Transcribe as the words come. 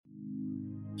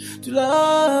to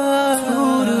love.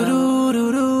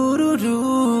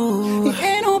 It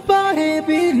ain't nobody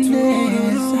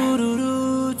business.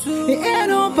 It ain't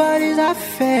nobody's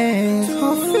affair.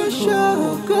 Official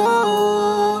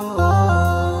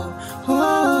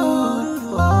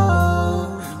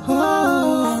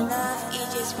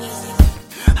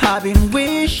I've been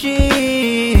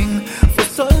wishing for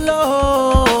so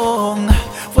long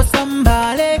for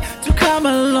somebody to come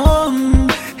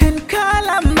along and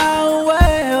color my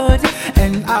world.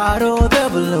 And out of the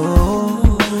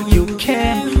blue, you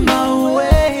came my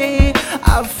way.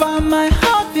 I found my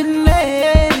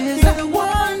happiness, the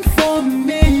one for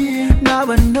me.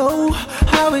 Now I know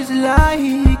how it's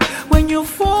like when you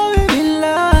fall in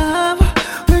love.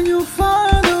 When you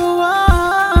find the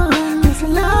one, this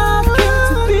love came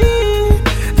to be.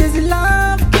 This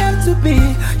love came to be.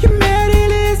 You made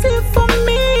it easy for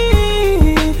me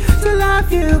to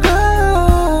love you,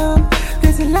 girl.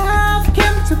 This love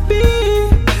came to be.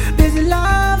 This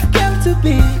love came to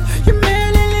be. You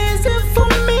made it easy for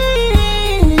me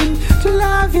to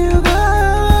love you,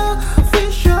 girl. For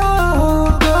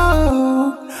sure,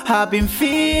 girl. I've been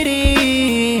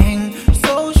feeling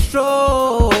so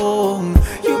strong.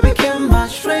 You became my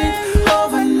strength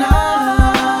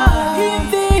overnight in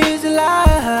this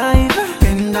life.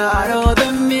 And out of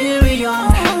the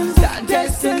millions that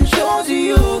destined chose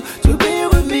you to be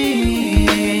with me.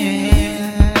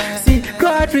 See,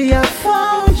 God, I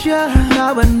found you.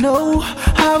 Now I know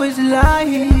how it's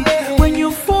like when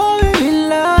you fall in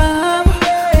love.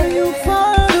 When you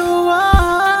find the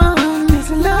one, this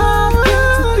love came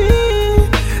to be.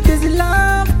 This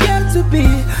love came to be.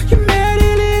 You made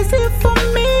it easy for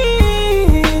me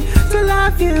to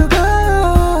love you,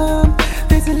 girl.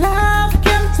 This love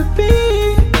came to be.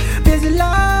 This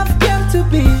love came to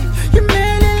be. You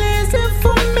made it easy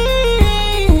for me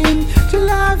to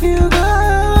love you,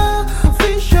 girl.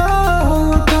 For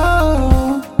sure,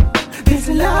 girl. This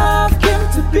love came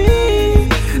to be.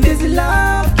 This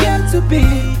love came to be.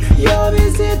 You're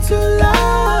easy to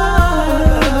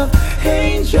love.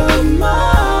 Angel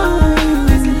mine.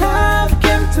 This love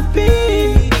came to be.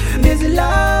 This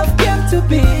love came to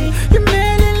be. You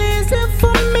made it easy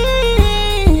for me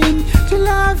to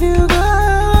love you,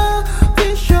 girl.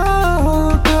 For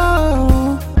sure,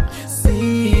 girl.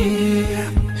 See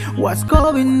what's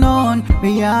going on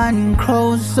behind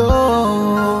closed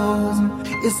doors.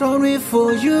 It's only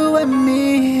for you and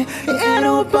me. It ain't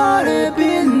nobody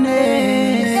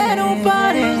business. Ain't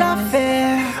nobody's affair.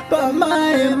 But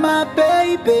mine and my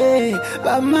baby.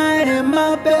 But mine and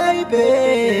my baby.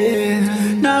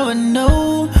 Now I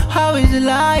know how it's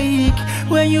like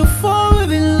when you fall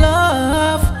in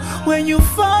love. When you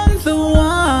find the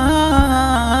one.